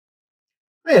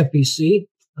Hi, FBC.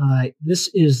 This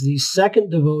is the second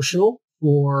devotional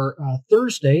for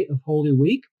Thursday of Holy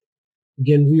Week.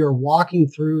 Again, we are walking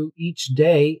through each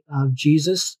day of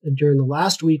Jesus during the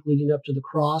last week leading up to the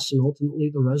cross and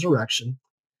ultimately the resurrection.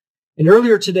 And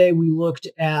earlier today, we looked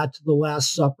at the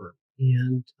Last Supper,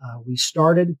 and we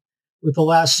started with the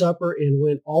Last Supper and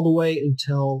went all the way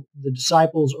until the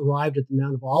disciples arrived at the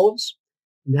Mount of Olives.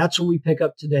 And that's where we pick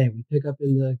up today. We pick up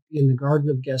in the Garden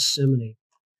of Gethsemane.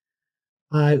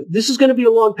 This is going to be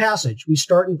a long passage. We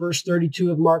start in verse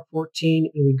 32 of Mark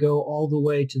 14, and we go all the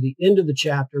way to the end of the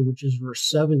chapter, which is verse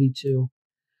 72.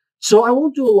 So I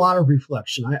won't do a lot of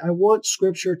reflection. I want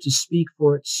Scripture to speak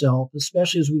for itself,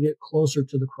 especially as we get closer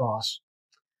to the cross.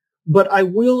 But I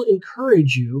will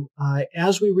encourage you,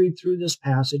 as we read through this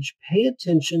passage, pay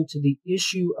attention to the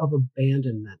issue of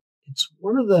abandonment. It's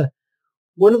one of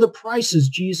the prices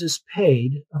Jesus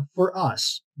paid for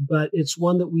us, but it's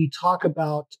one that we talk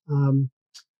about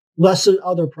less than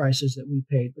other prices that we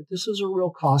paid. But this is a real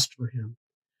cost for him.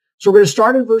 So we're going to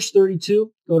start in verse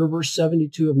 32, go to verse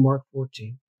 72 of Mark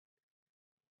 14.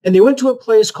 And they went to a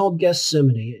place called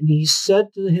Gethsemane, and he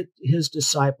said to his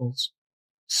disciples,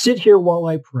 "Sit here while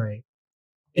I pray."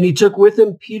 And he took with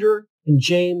him Peter and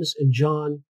James and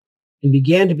John and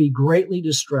began to be greatly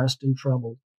distressed and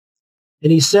troubled.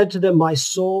 And he said to them, "My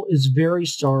soul is very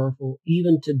sorrowful,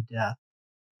 even to death.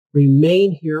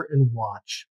 Remain here and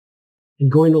watch." And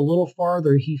going a little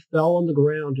farther, he fell on the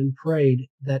ground and prayed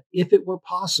that if it were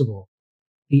possible,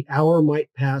 the hour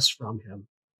might pass from him.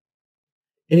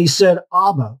 And he said,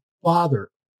 "Abba, Father,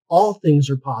 all things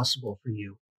are possible for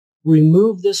you.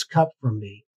 Remove this cup from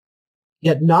me.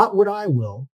 Yet not what I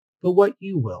will, but what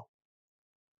you will."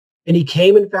 And he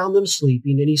came and found them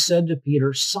sleeping, and he said to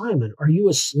Peter, "Simon, are you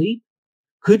asleep?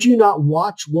 Could you not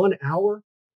watch 1 hour?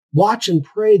 Watch and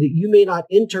pray that you may not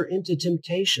enter into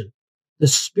temptation. The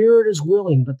spirit is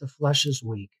willing, but the flesh is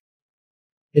weak."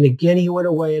 And again he went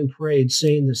away and prayed,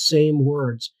 saying the same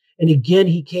words. And again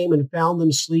he came and found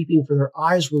them sleeping, for their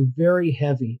eyes were very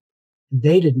heavy, and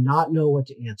they did not know what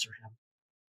to answer him.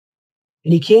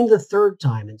 And he came the third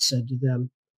time and said to them,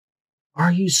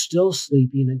 "Are you still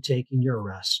sleeping and taking your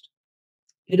rest?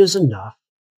 It is enough.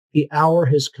 The hour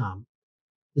has come.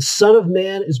 The Son of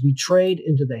Man is betrayed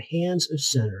into the hands of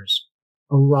sinners.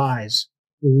 Arise,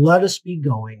 let us be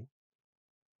going.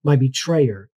 My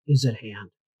betrayer is at hand."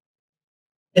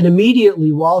 And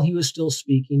immediately while he was still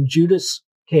speaking, Judas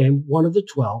came, one of the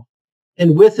 12,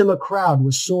 and with him a crowd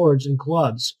with swords and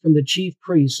clubs from the chief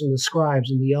priests and the scribes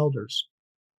and the elders.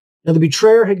 Now the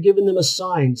betrayer had given them a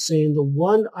sign, saying, "The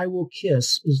one I will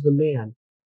kiss is the man.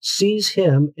 Seize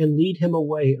him and lead him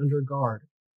away under guard."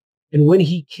 And when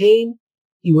he came,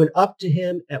 he went up to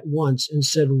him at once and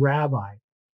said, "Rabbi,"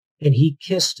 and he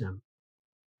kissed him.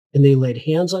 And they laid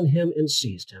hands on him and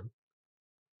seized him.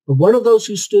 But one of those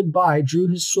who stood by drew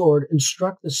his sword and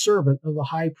struck the servant of the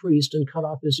high priest and cut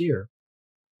off his ear.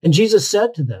 And Jesus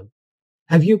said to them,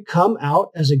 "Have you come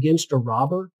out as against a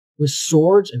robber with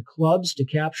swords and clubs to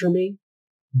capture me?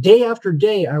 Day after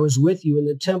day I was with you in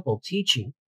the temple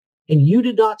teaching, and you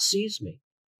did not seize me.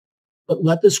 But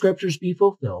let the scriptures be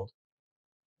fulfilled."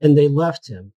 And they left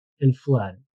him and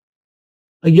fled.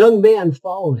 A young man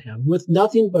followed him with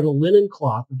nothing but a linen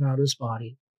cloth about his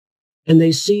body. And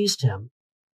they seized him,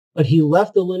 but he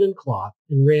left the linen cloth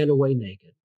and ran away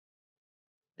naked.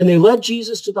 And they led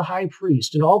Jesus to the high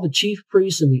priest, and all the chief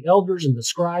priests and the elders and the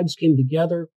scribes came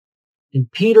together.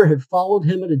 And Peter had followed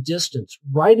him at a distance,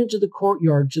 right into the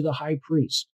courtyard to the high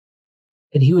priest.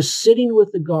 And he was sitting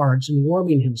with the guards and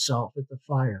warming himself at the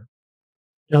fire.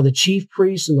 Now the chief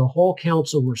priests and the whole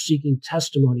council were seeking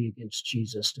testimony against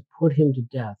Jesus to put him to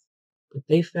death, but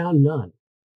they found none.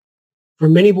 For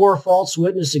many bore false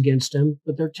witness against him,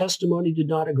 but their testimony did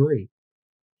not agree.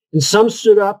 And some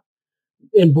stood up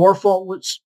and bore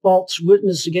false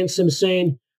witness against him,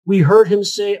 saying, "We heard him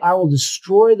say, 'I will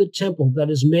destroy the temple that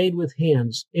is made with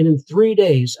hands, and in 3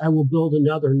 days I will build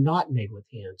another not made with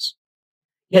hands.'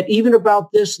 Yet even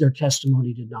about this their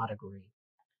testimony did not agree.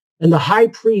 And the high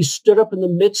priest stood up in the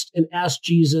midst and asked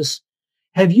Jesus,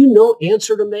 'Have you no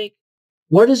answer to make?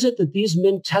 What is it that these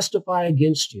men testify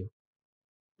against you?'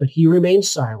 But he remained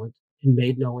silent and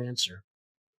made no answer.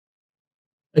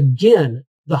 Again,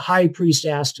 the high priest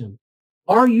asked him,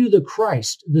 'Are you the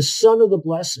Christ, the Son of the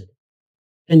Blessed?'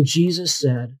 And Jesus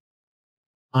said,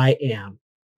 'I am.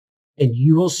 And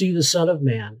you will see the Son of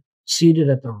Man seated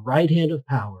at the right hand of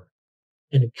power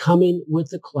and coming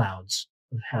with the clouds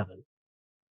of heaven.'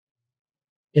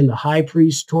 And the high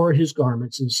priest tore his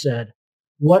garments and said,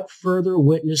 'What further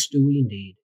witness do we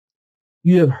need?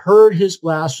 You have heard his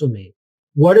blasphemy.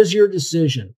 What is your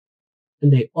decision?'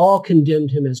 and they all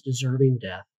condemned him as deserving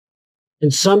death.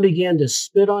 And some began to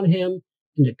spit on him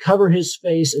and to cover his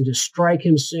face and to strike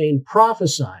him, saying,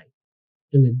 "Prophesy."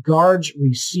 And the guards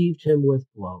received him with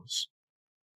blows.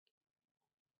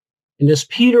 And as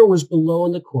Peter was below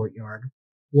in the courtyard,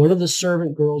 one of the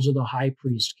servant girls of the high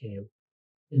priest came.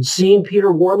 And seeing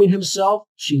Peter warming himself,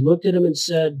 she looked at him and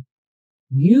said,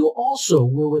 "You also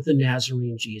were with the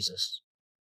Nazarene Jesus."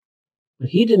 But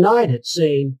he denied it,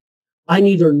 saying, "I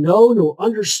neither know nor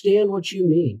understand what you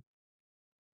mean."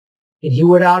 And he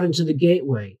went out into the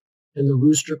gateway, and the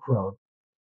rooster crowed.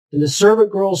 And the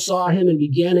servant girls saw him and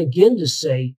began again to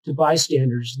say to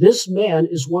bystanders, "This man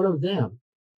is one of them."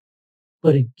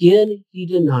 But again he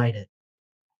denied it.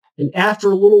 And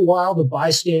after a little while, the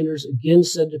bystanders again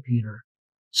said to Peter,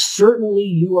 "Certainly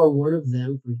you are one of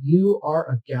them, for you are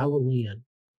a Galilean."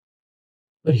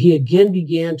 But he again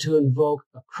began to invoke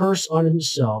a curse on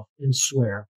himself and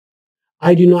swear,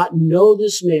 "I do not know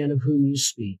this man of whom you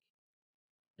speak."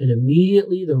 And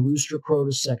immediately the rooster crowed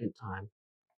a second time.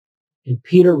 And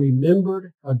Peter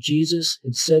remembered how Jesus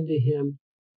had said to him,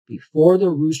 "Before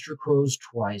the rooster crows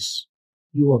twice,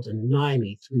 you will deny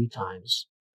me 3 times."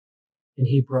 And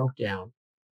he broke down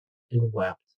and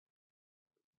wept.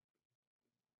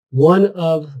 One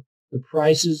of the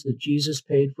prices that Jesus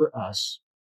paid for us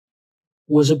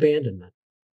was abandonment.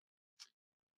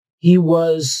 He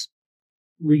was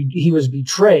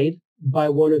betrayed by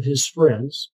one of his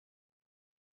friends.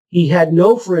 He had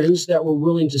no friends that were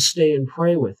willing to stay and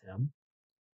pray with him.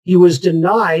 He was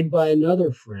denied by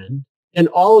another friend, and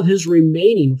all of his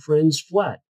remaining friends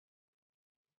fled.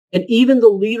 And even the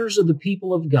leaders of the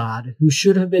people of God, who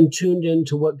should have been tuned in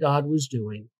to what God was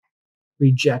doing,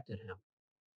 rejected him.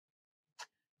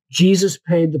 Jesus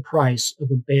paid the price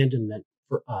of abandonment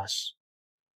for us.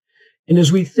 And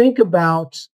as we think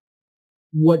about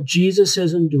what Jesus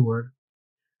has endured,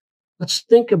 let's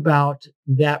think about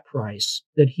that price,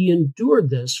 that he endured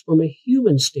this from a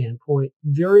human standpoint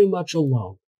very much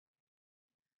alone.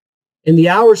 In the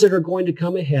hours that are going to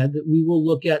come ahead, that we will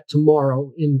look at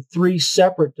tomorrow in 3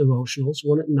 separate devotionals,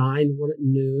 one at 9, one at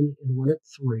noon, and one at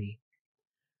 3.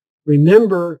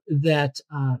 Remember that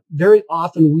very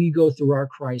often we go through our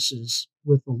crisis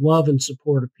with the love and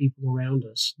support of people around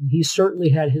us. And he certainly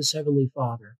had his heavenly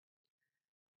Father,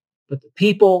 but the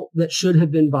people that should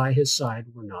have been by his side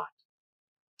were not.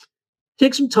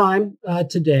 Take some time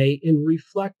today and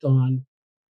reflect on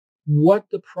what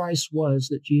the price was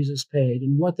that Jesus paid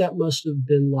and what that must have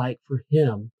been like for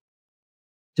him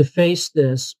to face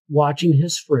this, watching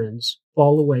his friends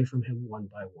fall away from him one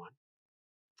by one.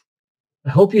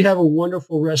 I hope you have a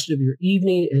wonderful rest of your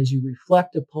evening as you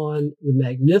reflect upon the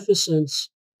magnificence,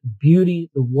 the beauty,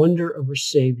 the wonder of our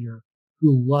Savior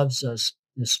who loves us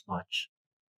this much.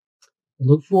 I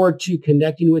look forward to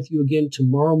connecting with you again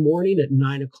tomorrow morning at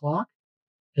 9 o'clock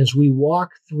as we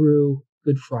walk through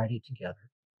Good Friday together.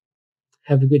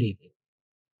 Have a good evening.